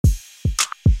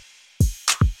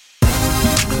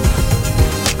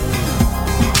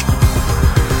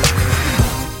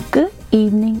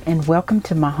welcome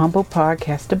to my humble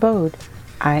podcast abode.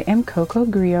 I am Coco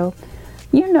Griot.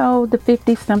 You know, the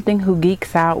 50-something who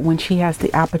geeks out when she has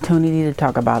the opportunity to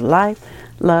talk about life,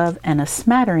 love, and a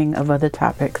smattering of other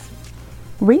topics.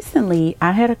 Recently,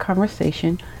 I had a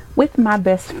conversation with my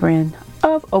best friend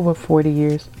of over 40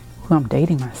 years, who I'm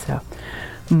dating myself,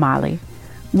 Molly.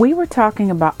 We were talking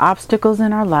about obstacles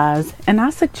in our lives, and I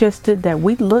suggested that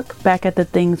we look back at the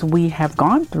things we have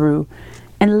gone through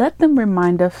and let them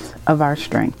remind us of our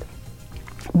strength.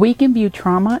 We can view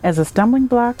trauma as a stumbling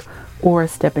block or a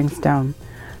stepping stone.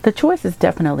 The choice is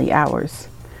definitely ours.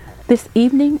 This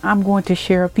evening, I'm going to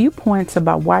share a few points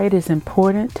about why it is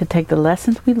important to take the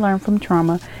lessons we learn from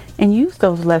trauma and use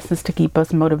those lessons to keep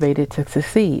us motivated to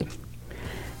succeed.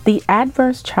 The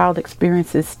Adverse Child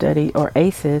Experiences Study, or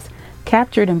ACEs,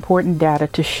 captured important data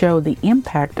to show the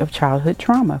impact of childhood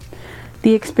trauma.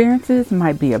 The experiences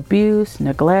might be abuse,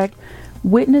 neglect,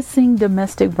 witnessing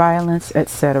domestic violence,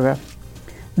 etc.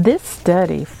 This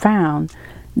study found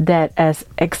that as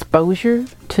exposure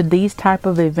to these type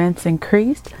of events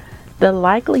increased, the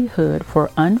likelihood for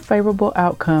unfavorable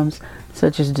outcomes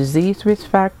such as disease risk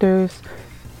factors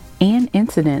and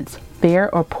incidents,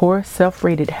 fair or poor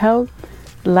self-rated health,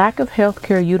 lack of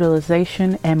healthcare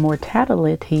utilization, and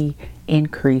mortality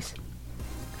increased.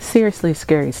 Seriously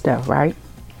scary stuff, right?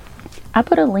 I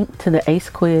put a link to the ACE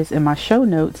quiz in my show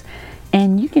notes,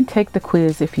 and you can take the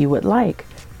quiz if you would like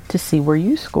to see where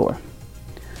you score.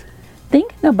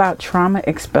 Thinking about trauma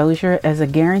exposure as a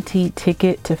guaranteed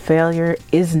ticket to failure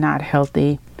is not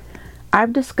healthy.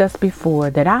 I've discussed before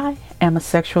that I am a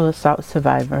sexual assault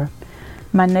survivor.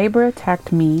 My neighbor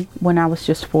attacked me when I was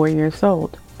just 4 years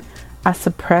old. I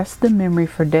suppressed the memory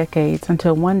for decades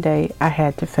until one day I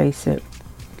had to face it.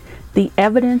 The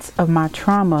evidence of my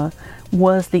trauma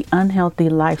was the unhealthy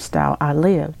lifestyle I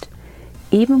lived.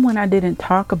 Even when I didn't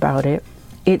talk about it,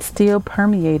 it still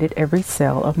permeated every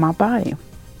cell of my body.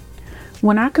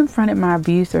 When I confronted my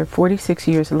abuser 46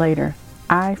 years later,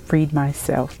 I freed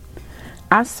myself.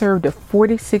 I served a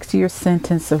 46-year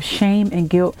sentence of shame and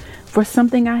guilt for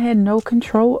something I had no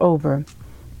control over.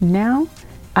 Now,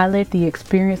 I let the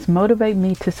experience motivate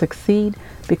me to succeed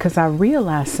because I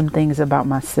realized some things about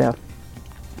myself.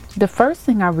 The first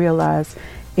thing I realized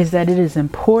is that it is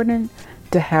important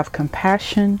to have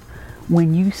compassion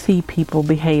when you see people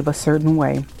behave a certain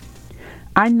way.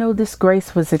 I know this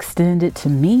grace was extended to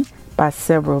me by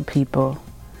several people.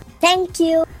 Thank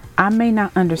you. I may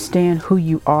not understand who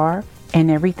you are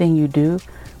and everything you do,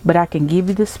 but I can give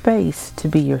you the space to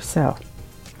be yourself.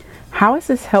 How has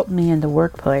this helped me in the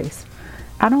workplace?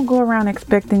 I don't go around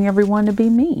expecting everyone to be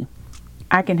me.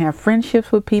 I can have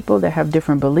friendships with people that have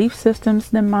different belief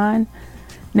systems than mine.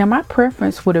 Now, my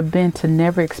preference would have been to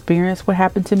never experience what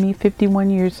happened to me 51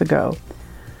 years ago,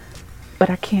 but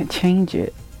I can't change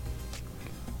it.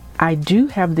 I do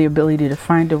have the ability to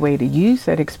find a way to use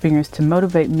that experience to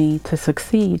motivate me to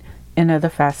succeed in other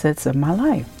facets of my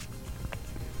life.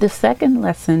 The second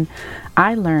lesson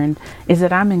I learned is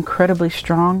that I'm incredibly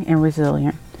strong and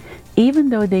resilient. Even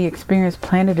though the experience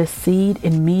planted a seed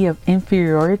in me of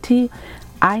inferiority,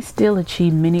 I still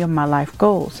achieved many of my life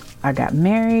goals. I got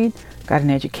married, got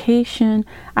an education,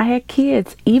 I had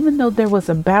kids, even though there was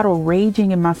a battle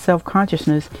raging in my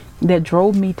self-consciousness that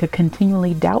drove me to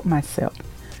continually doubt myself.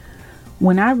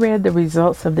 When I read the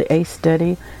results of the ACE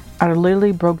study, I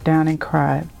literally broke down and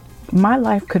cried. My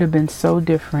life could have been so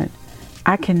different.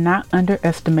 I cannot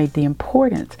underestimate the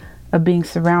importance of being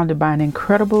surrounded by an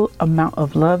incredible amount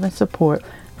of love and support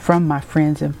from my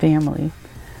friends and family.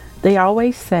 They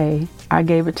always say I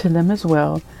gave it to them as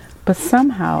well, but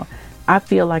somehow I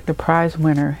feel like the prize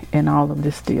winner in all of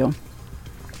this deal.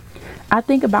 I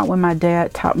think about when my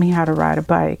dad taught me how to ride a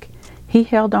bike. He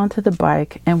held onto the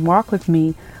bike and walked with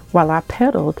me while I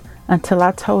pedaled until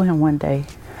I told him one day,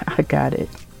 I got it.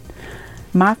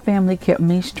 My family kept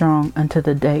me strong until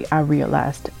the day I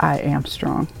realized I am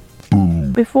strong.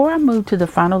 Before I move to the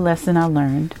final lesson I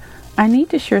learned, I need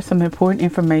to share some important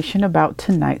information about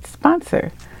tonight's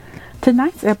sponsor.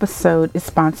 Tonight's episode is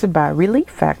sponsored by Relief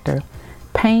Factor.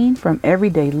 Pain from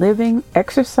everyday living,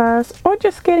 exercise, or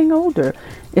just getting older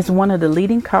is one of the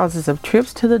leading causes of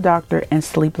trips to the doctor and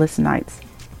sleepless nights.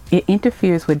 It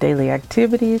interferes with daily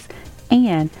activities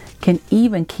and can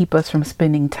even keep us from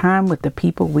spending time with the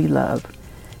people we love.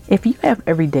 If you have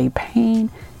everyday pain,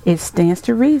 it stands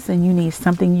to reason you need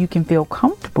something you can feel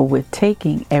comfortable with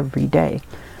taking every day.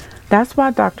 That's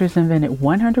why doctors invented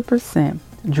 100%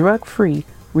 drug-free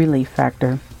Relief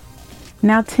Factor.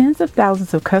 Now, tens of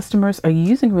thousands of customers are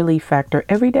using Relief Factor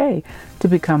every day to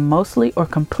become mostly or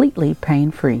completely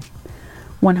pain-free.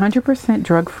 100%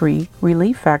 drug-free,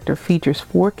 Relief Factor features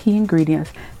 4 key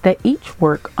ingredients that each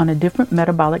work on a different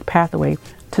metabolic pathway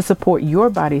to support your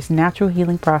body's natural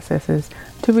healing processes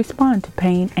to respond to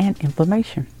pain and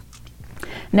inflammation.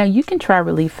 Now you can try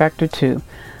Relief Factor too.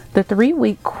 The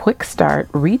 3-week quick start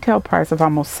retail price of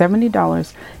almost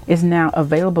 $70 is now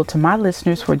available to my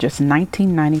listeners for just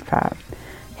 $19.95.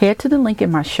 Head to the link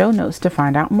in my show notes to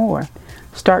find out more.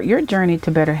 Start your journey to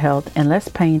better health and less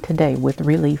pain today with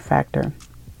Relief Factor.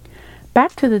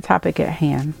 Back to the topic at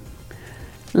hand.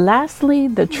 Lastly,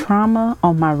 the trauma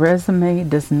on my resume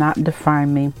does not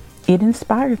define me. It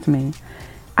inspires me.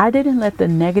 I didn't let the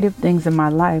negative things in my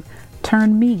life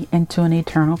turn me into an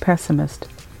eternal pessimist.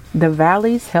 The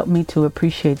valleys help me to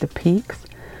appreciate the peaks.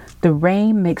 The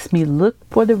rain makes me look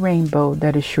for the rainbow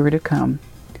that is sure to come.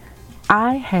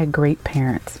 I had great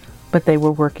parents, but they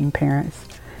were working parents.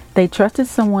 They trusted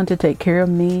someone to take care of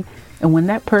me, and when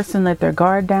that person let their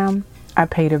guard down, I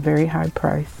paid a very high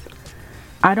price.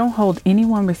 I don't hold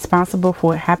anyone responsible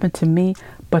for what happened to me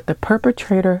but the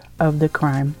perpetrator of the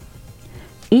crime.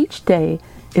 Each day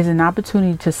is an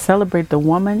opportunity to celebrate the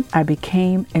woman I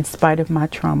became in spite of my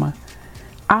trauma.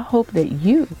 I hope that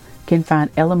you can find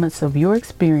elements of your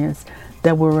experience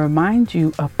that will remind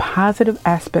you of positive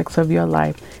aspects of your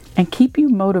life and keep you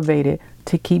motivated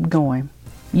to keep going.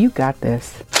 You got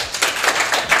this.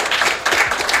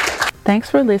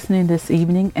 Thanks for listening this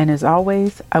evening, and as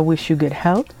always, I wish you good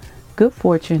health, good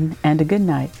fortune, and a good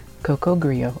night. Coco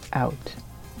Grillo out.